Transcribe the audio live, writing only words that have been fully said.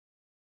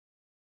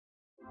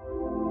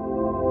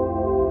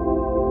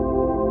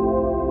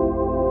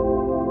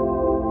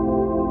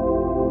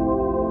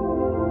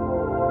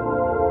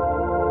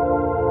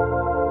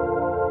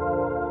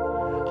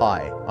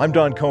I'm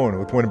Don Cohen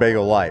with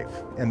Winnebago Life,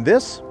 and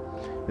this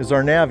is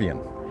our Navian.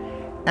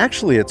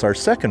 Actually, it's our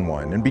second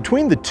one, and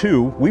between the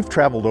two, we've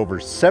traveled over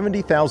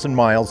 70,000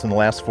 miles in the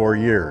last 4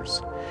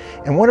 years.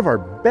 And one of our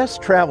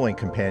best traveling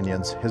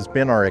companions has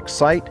been our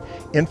Excite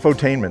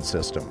Infotainment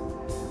System.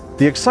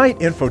 The Excite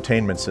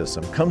Infotainment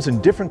System comes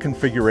in different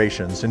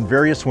configurations in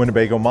various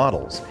Winnebago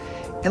models,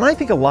 and I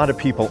think a lot of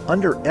people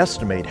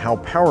underestimate how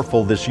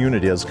powerful this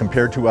unit is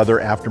compared to other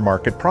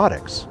aftermarket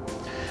products.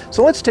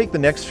 So let's take the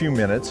next few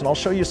minutes and I'll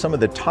show you some of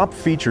the top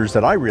features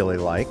that I really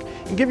like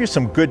and give you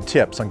some good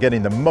tips on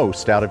getting the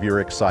most out of your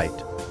Excite.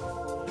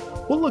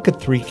 We'll look at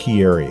three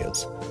key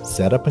areas: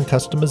 setup and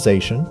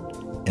customization,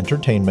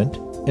 entertainment,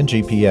 and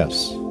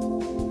GPS.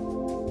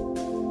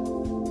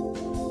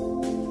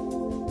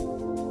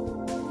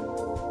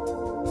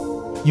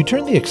 You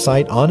turn the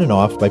Excite on and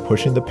off by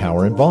pushing the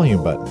power and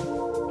volume button.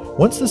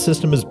 Once the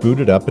system is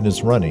booted up and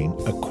is running,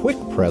 a quick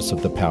press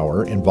of the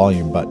power and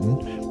volume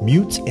button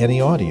mutes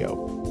any audio.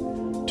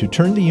 To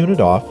turn the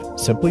unit off,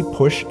 simply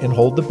push and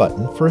hold the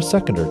button for a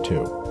second or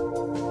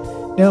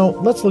two. Now,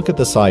 let's look at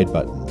the side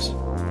buttons.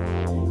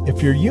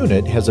 If your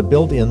unit has a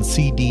built-in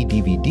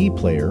CD/DVD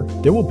player,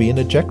 there will be an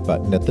eject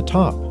button at the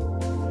top.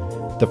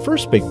 The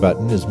first big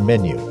button is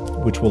Menu,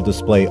 which will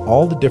display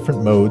all the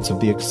different modes of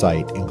the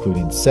Excite,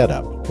 including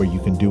Setup, where you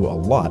can do a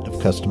lot of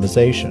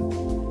customization.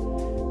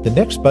 The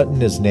next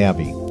button is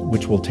Navi,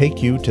 which will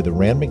take you to the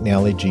Rand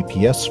McNally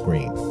GPS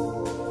screen.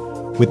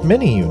 With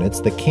many units,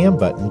 the Cam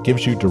button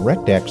gives you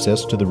direct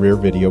access to the rear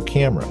video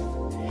camera.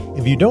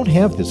 If you don't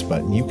have this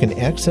button, you can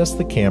access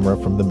the camera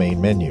from the main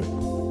menu.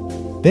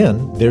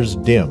 Then there's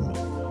Dim,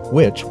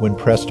 which, when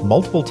pressed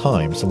multiple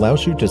times,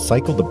 allows you to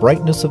cycle the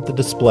brightness of the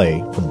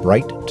display from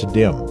bright to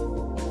dim.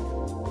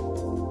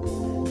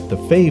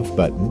 The Fave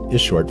button is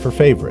short for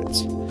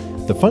Favorites.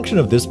 The function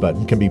of this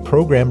button can be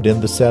programmed in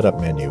the Setup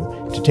menu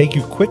to take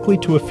you quickly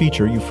to a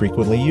feature you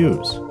frequently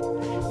use.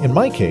 In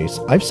my case,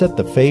 I've set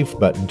the Fave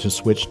button to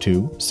switch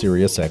to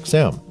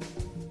SiriusXM.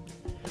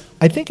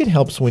 I think it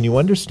helps when you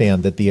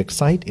understand that the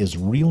Excite is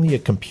really a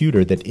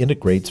computer that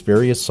integrates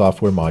various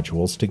software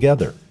modules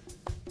together.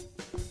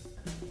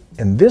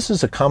 And this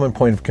is a common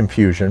point of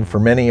confusion for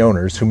many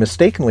owners who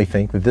mistakenly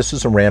think that this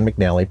is a Rand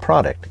McNally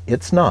product.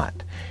 It's not.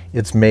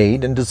 It's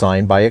made and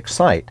designed by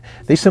Excite.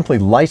 They simply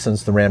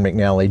license the Rand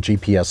McNally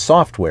GPS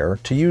software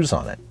to use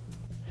on it.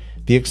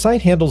 The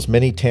Excite handles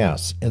many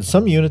tasks, and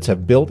some units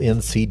have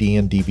built-in CD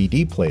and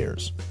DVD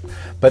players.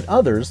 But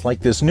others, like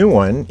this new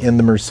one in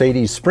the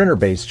Mercedes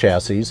Sprinter-based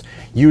chassis,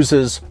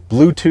 uses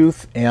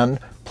Bluetooth and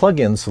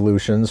plug-in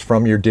solutions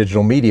from your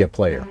digital media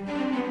player.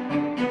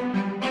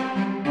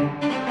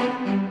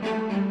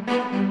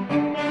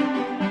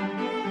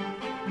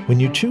 When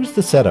you choose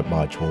the Setup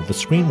module, the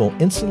screen will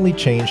instantly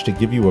change to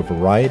give you a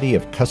variety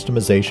of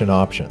customization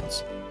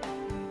options.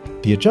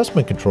 The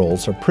adjustment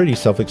controls are pretty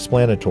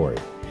self-explanatory,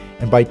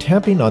 and by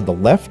tapping on the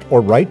left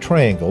or right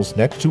triangles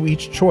next to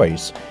each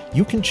choice,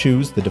 you can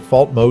choose the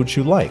default modes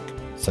you like,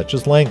 such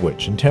as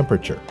language and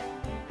temperature.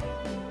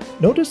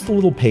 Notice the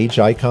little page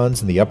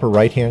icons in the upper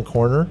right-hand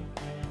corner?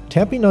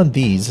 Tapping on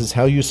these is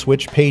how you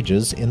switch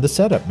pages in the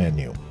Setup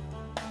menu.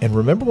 And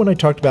remember when I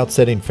talked about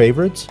setting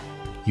favorites?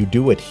 You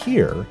do it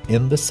here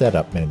in the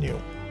Setup menu.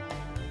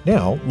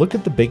 Now, look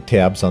at the big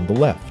tabs on the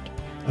left.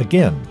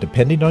 Again,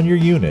 depending on your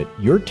unit,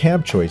 your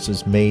tab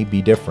choices may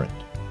be different.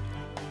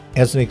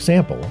 As an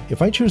example,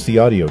 if I choose the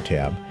Audio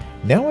tab,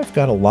 now I've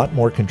got a lot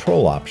more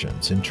control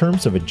options in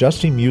terms of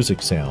adjusting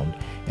music sound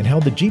and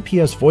how the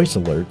GPS voice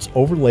alerts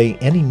overlay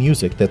any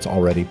music that's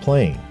already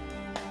playing.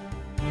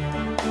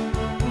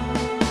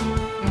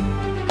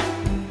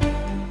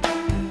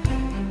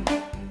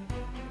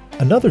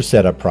 Another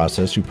setup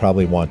process you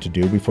probably want to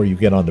do before you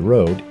get on the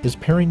road is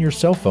pairing your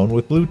cell phone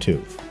with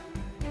Bluetooth.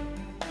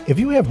 If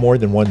you have more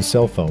than one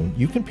cell phone,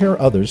 you can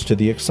pair others to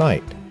the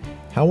Excite.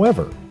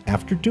 However,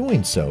 after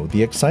doing so,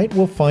 the Excite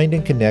will find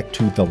and connect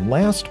to the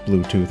last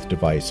Bluetooth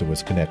device it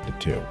was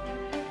connected to.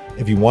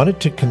 If you want it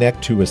to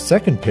connect to a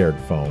second paired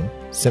phone,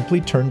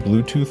 simply turn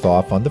Bluetooth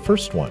off on the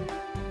first one.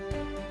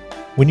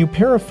 When you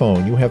pair a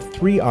phone, you have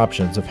three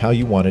options of how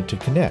you want it to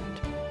connect: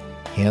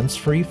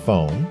 hands-free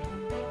phone,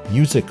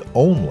 music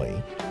only,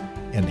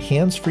 and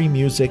hands-free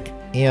music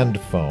and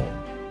phone.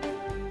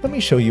 Let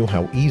me show you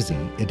how easy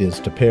it is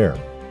to pair.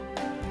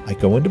 I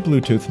go into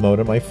Bluetooth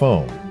mode on my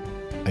phone.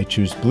 I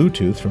choose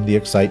Bluetooth from the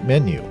Excite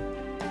menu.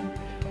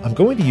 I'm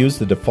going to use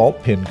the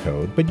default PIN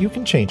code, but you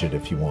can change it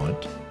if you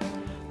want.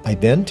 I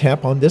then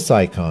tap on this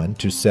icon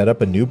to set up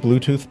a new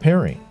Bluetooth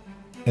pairing.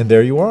 And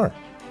there you are,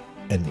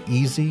 an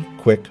easy,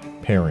 quick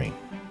pairing.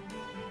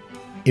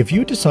 If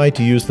you decide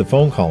to use the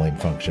phone calling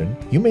function,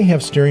 you may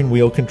have steering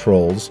wheel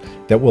controls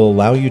that will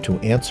allow you to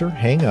answer,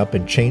 hang up,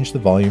 and change the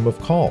volume of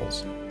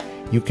calls.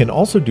 You can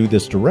also do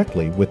this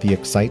directly with the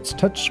Excite's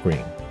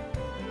touchscreen.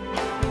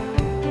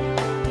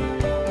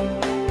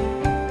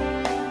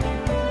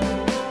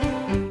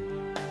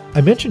 I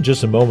mentioned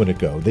just a moment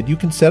ago that you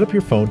can set up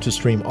your phone to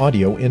stream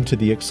audio into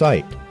the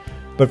Excite.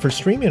 But for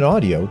streaming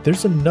audio,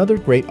 there's another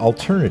great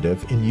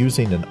alternative in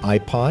using an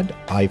iPod,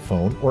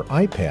 iPhone, or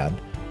iPad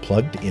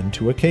plugged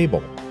into a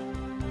cable.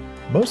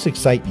 Most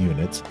Excite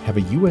units have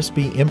a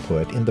USB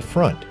input in the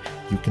front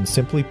you can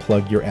simply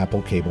plug your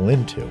Apple cable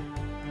into.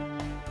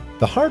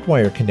 The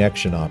hardwire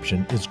connection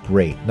option is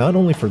great not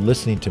only for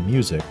listening to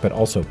music but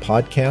also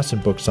podcasts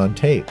and books on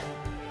tape.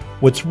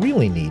 What's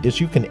really neat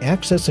is you can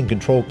access and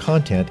control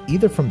content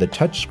either from the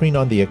touchscreen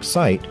on the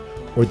Excite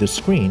or the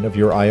screen of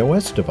your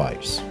iOS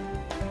device.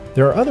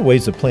 There are other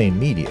ways of playing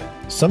media.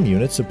 Some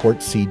units support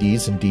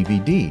CDs and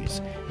DVDs,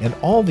 and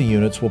all the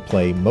units will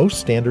play most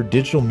standard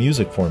digital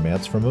music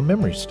formats from a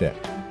memory stick.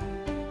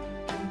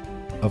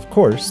 Of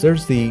course,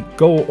 there's the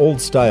go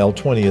old-style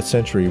 20th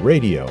century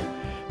radio,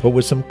 but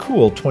with some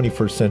cool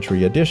 21st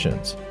century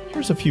additions.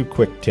 Here's a few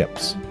quick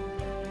tips.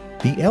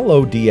 The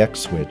LODX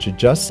switch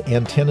adjusts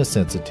antenna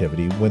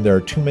sensitivity when there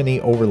are too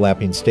many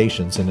overlapping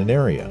stations in an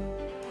area.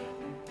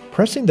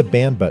 Pressing the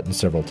band button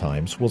several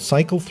times will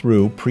cycle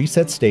through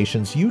preset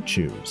stations you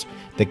choose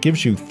that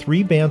gives you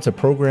 3 bands of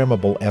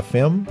programmable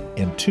FM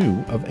and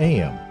 2 of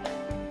AM.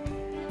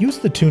 Use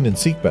the Tune and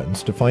Seek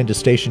buttons to find a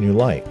station you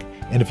like,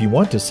 and if you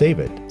want to save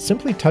it,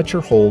 simply touch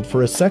or hold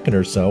for a second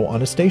or so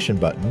on a station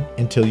button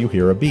until you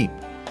hear a beep.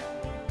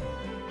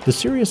 The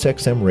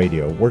SiriusXM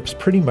radio works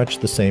pretty much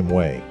the same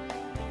way.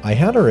 I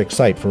had our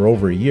Excite for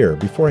over a year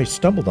before I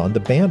stumbled on the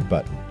band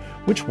button,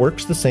 which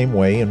works the same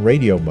way in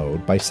radio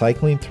mode by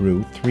cycling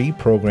through 3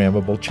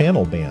 programmable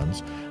channel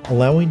bands,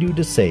 allowing you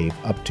to save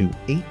up to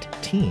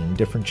 18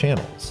 different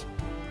channels.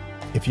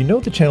 If you know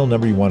the channel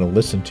number you want to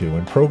listen to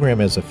and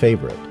program as a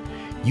favorite,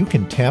 you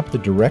can tap the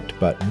direct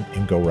button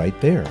and go right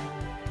there.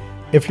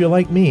 If you're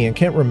like me and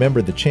can't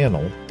remember the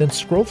channel, then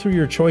scroll through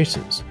your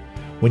choices.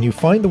 When you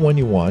find the one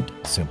you want,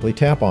 simply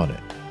tap on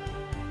it.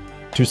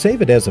 To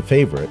save it as a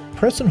favorite,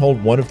 press and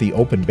hold one of the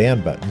open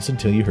band buttons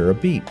until you hear a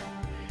beep.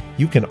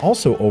 You can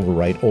also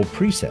overwrite old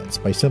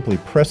presets by simply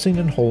pressing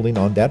and holding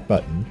on that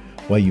button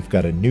while you've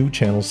got a new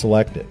channel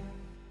selected.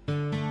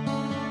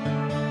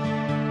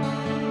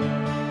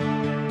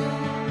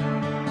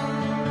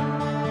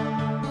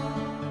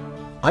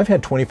 I've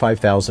had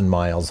 25,000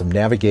 miles of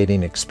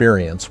navigating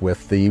experience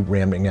with the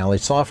Rand McNally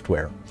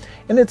software,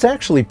 and it's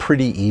actually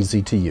pretty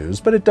easy to use,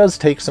 but it does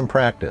take some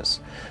practice.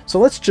 So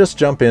let's just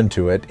jump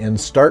into it and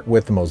start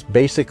with the most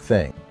basic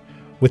thing.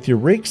 With your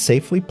rig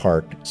safely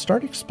parked,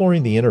 start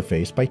exploring the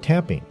interface by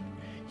tapping.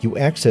 You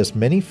access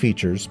many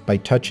features by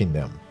touching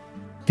them.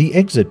 The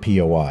exit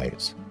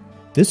POIs.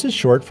 This is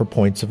short for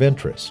points of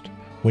interest.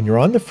 When you're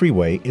on the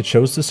freeway, it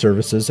shows the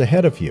services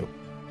ahead of you.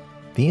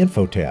 The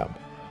Info tab.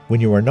 When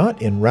you are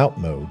not in route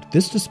mode,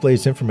 this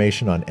displays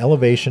information on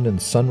elevation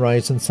and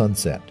sunrise and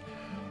sunset.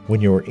 When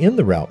you are in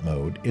the route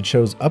mode, it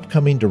shows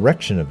upcoming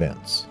direction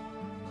events.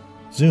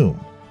 Zoom.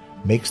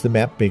 Makes the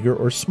map bigger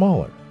or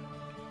smaller.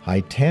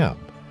 Hide tab.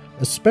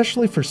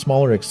 Especially for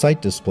smaller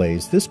Excite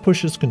displays, this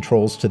pushes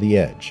controls to the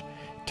edge.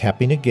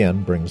 Tapping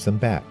again brings them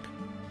back.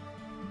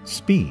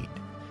 Speed.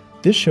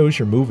 This shows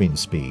your moving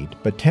speed,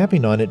 but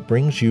tapping on it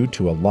brings you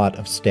to a lot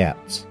of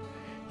stats.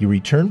 You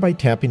return by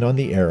tapping on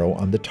the arrow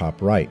on the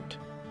top right.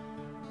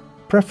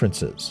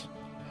 Preferences.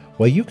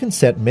 While you can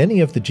set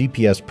many of the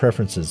GPS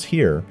preferences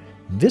here,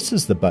 this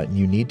is the button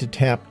you need to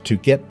tap to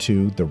get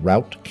to the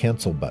Route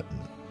Cancel button.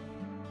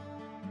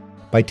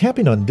 By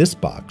tapping on this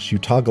box, you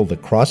toggle the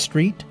cross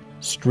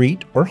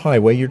street, or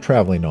highway you're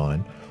traveling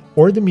on,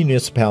 or the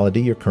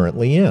municipality you're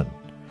currently in.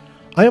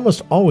 I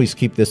almost always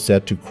keep this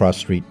set to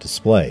cross-street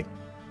display.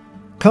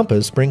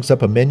 Compass brings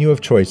up a menu of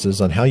choices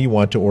on how you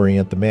want to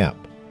orient the map.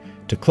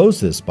 To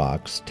close this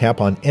box, tap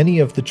on any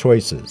of the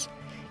choices,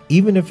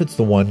 even if it's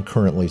the one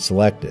currently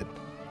selected.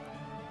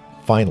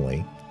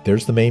 Finally,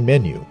 there's the main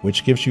menu,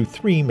 which gives you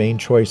 3 main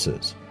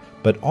choices,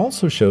 but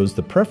also shows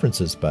the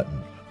Preferences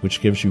button,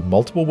 which gives you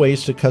multiple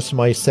ways to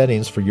customize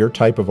settings for your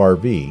type of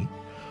RV,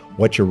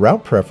 what your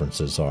route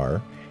preferences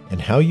are,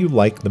 and how you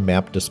like the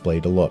map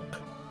display to look.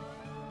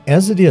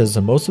 As it is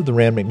on most of the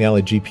Rand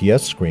McNally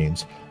GPS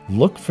screens,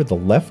 look for the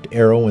left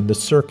arrow in the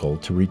circle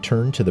to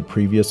return to the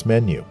previous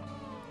menu.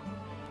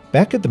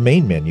 Back at the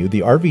main menu, the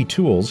RV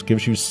Tools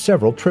gives you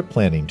several trip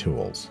planning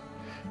tools.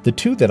 The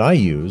 2 that I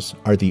use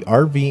are the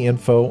RV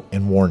Info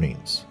and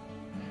Warnings.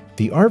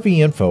 The RV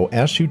Info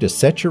asks you to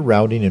set your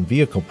routing and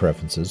vehicle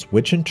preferences,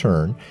 which in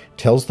turn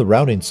tells the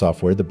routing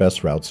software the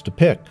best routes to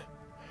pick.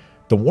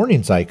 The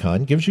Warnings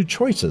icon gives you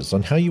choices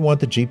on how you want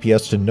the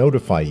GPS to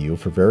notify you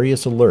for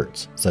various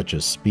alerts, such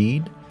as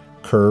speed,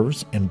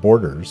 curves, and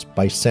borders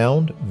by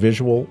sound,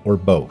 visual, or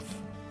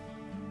both.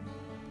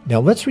 Now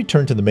let's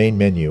return to the main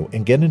menu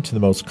and get into the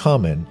most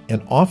common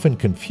and often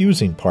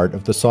confusing part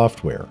of the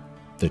software,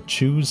 the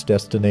Choose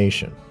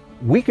Destination.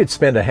 We could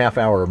spend a half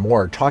hour or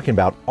more talking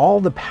about all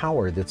the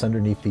power that's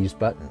underneath these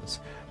buttons,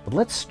 but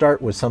let's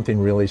start with something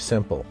really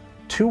simple.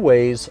 2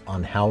 ways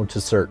on how to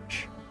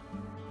search.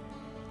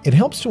 It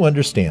helps to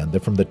understand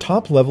that from the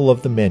top level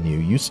of the menu,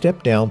 you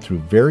step down through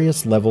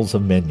various levels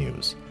of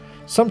menus.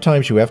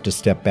 Sometimes you have to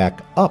step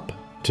back up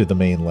to the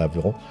main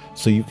level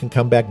so you can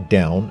come back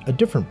down a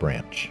different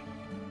branch.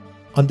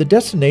 On the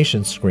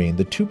destination screen,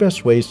 the 2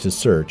 best ways to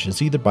search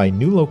is either by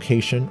new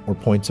location or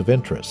points of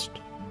interest.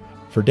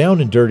 For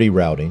down and dirty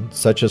routing,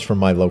 such as from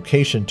my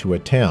location to a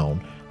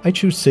town, I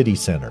choose City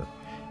Center,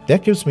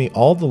 That gives me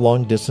all the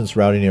long-distance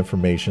routing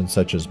information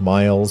such as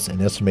miles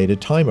and estimated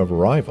time of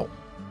arrival.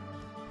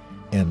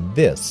 And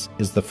this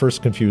is the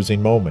first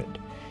confusing moment.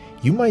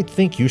 You might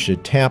think you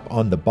should tap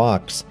on the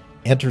box,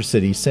 Enter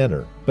City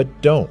Center,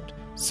 but don't.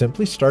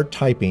 Simply start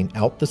typing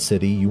out the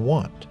city you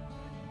want.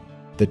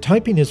 The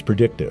typing is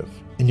predictive,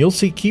 and you'll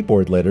see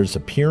keyboard letters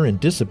appear and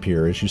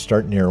disappear as you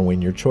start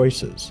narrowing your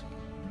choices.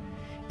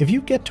 If you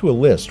get to a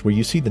list where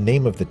you see the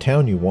name of the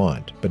town you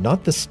want, but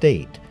not the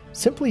state,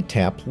 simply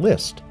tap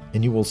List,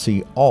 and you will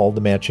see all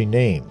the matching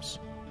names.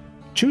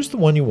 Choose the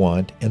one you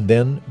want and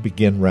then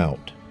begin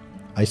route.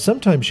 I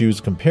sometimes use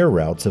compare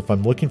routes if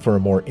I'm looking for a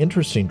more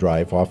interesting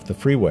drive off the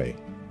freeway.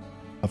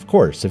 Of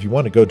course, if you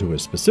want to go to a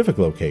specific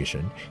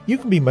location, you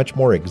can be much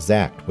more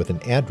exact with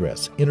an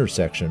address,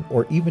 intersection,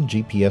 or even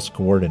GPS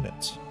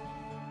coordinates.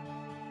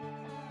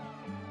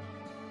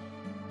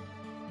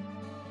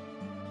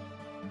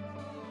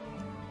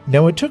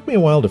 Now, it took me a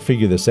while to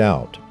figure this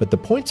out, but the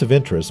points of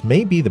interest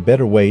may be the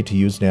better way to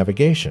use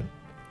navigation.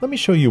 Let me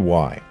show you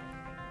why.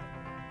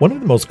 One of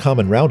the most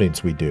common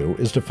routings we do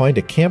is to find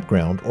a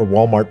campground or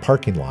Walmart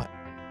parking lot.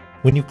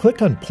 When you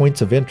click on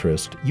points of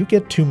interest, you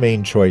get two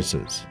main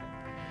choices.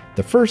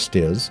 The first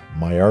is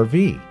My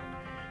RV.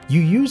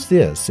 You use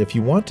this if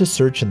you want to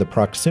search in the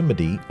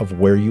proximity of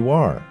where you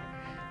are.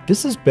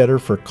 This is better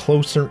for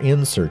closer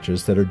in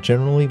searches that are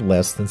generally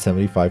less than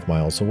 75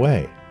 miles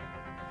away.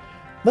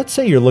 Let's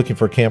say you're looking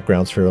for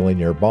campgrounds fairly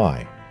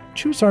nearby.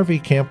 Choose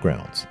RV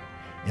campgrounds,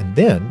 and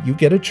then you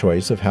get a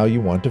choice of how you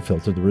want to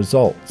filter the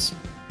results.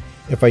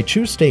 If I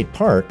choose state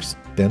parks,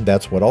 then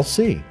that's what I'll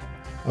see.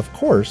 Of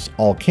course,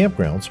 all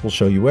campgrounds will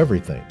show you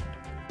everything.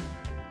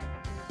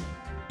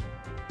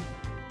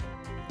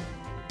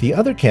 The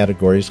other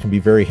categories can be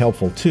very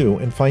helpful too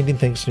in finding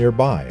things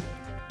nearby.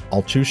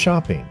 I'll choose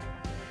shopping.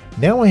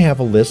 Now I have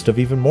a list of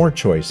even more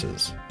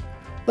choices.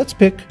 Let's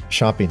pick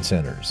shopping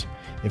centers.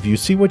 If you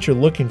see what you're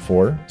looking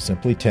for,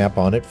 simply tap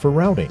on it for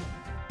routing.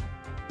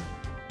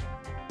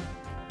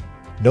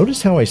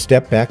 Notice how I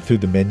step back through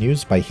the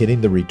menus by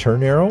hitting the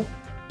return arrow?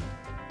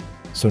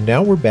 So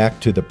now we're back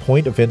to the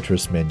point of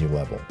interest menu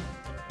level.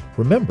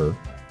 Remember,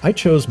 I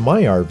chose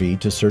My RV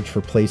to search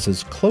for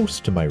places close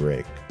to my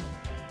rig.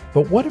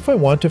 But what if I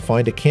want to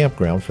find a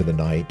campground for the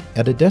night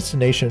at a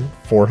destination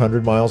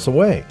 400 miles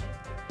away?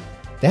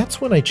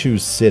 That's when I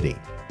choose City.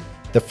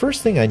 The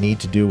first thing I need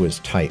to do is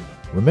type.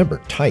 Remember,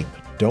 type,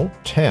 don't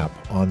tap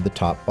on the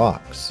top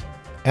box.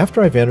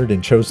 After I've entered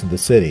and chosen the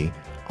city,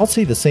 I'll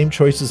see the same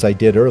choices I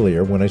did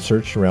earlier when I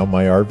searched around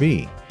My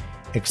RV,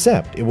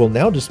 except it will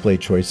now display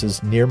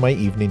choices near my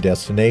evening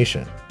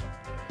destination.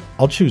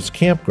 I'll choose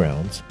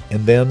Campgrounds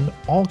and then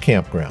All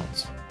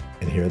Campgrounds,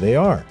 and here they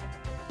are.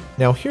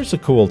 Now here's a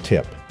cool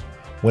tip.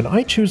 When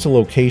I choose a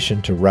location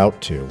to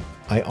route to,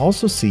 I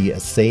also see a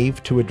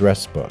Save to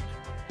Address book.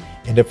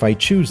 And if I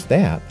choose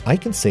that, I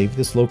can save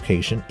this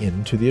location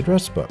into the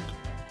address book.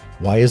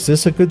 Why is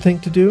this a good thing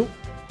to do?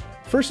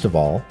 First of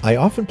all, I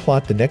often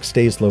plot the next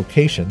day's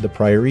location the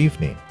prior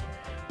evening.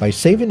 By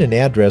saving an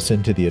address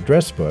into the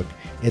address book,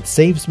 it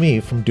saves me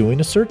from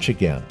doing a search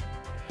again.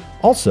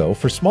 Also,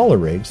 for smaller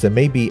rigs that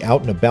may be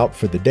out and about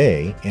for the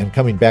day and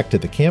coming back to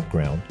the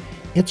campground,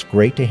 it's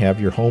great to have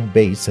your home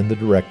base in the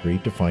directory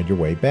to find your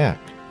way back.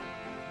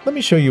 Let me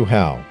show you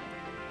how.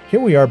 Here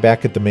we are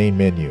back at the main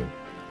menu.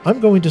 I'm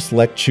going to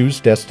select Choose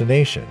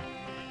Destination.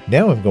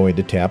 Now I'm going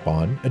to tap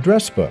on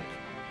Address Book.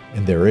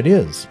 And there it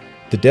is,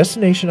 the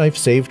destination I've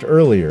saved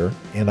earlier,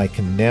 and I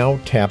can now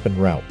tap and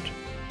route.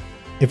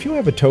 If you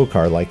have a tow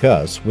car like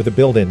us with a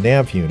built-in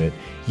nav unit,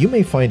 you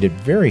may find it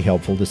very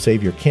helpful to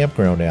save your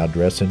campground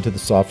address into the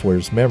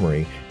software's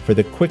memory for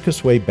the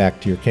quickest way back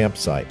to your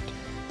campsite.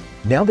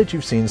 Now that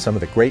you've seen some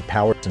of the great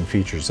powers and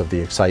features of the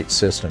Excite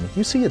system,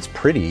 you see it's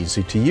pretty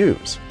easy to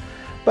use.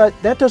 But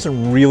that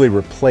doesn't really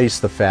replace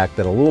the fact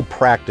that a little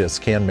practice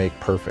can make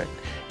perfect.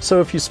 So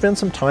if you spend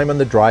some time on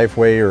the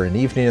driveway or an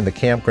evening in the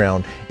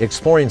campground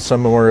exploring some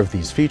more of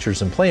these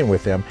features and playing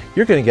with them,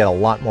 you're going to get a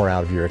lot more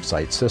out of your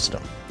Excite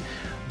system.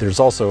 There's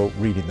also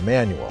reading the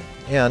manual.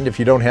 And if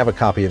you don't have a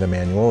copy of the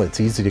manual,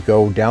 it's easy to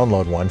go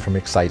download one from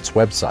Excite's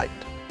website.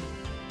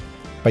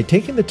 By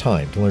taking the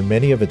time to learn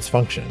many of its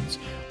functions,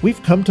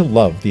 we've come to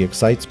love the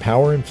Excite's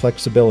power and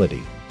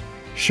flexibility.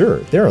 Sure,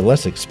 there are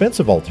less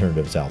expensive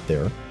alternatives out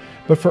there,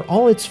 but for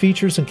all its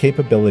features and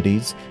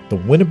capabilities, the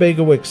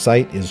Winnebago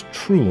Excite is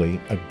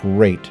truly a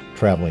great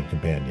traveling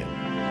companion.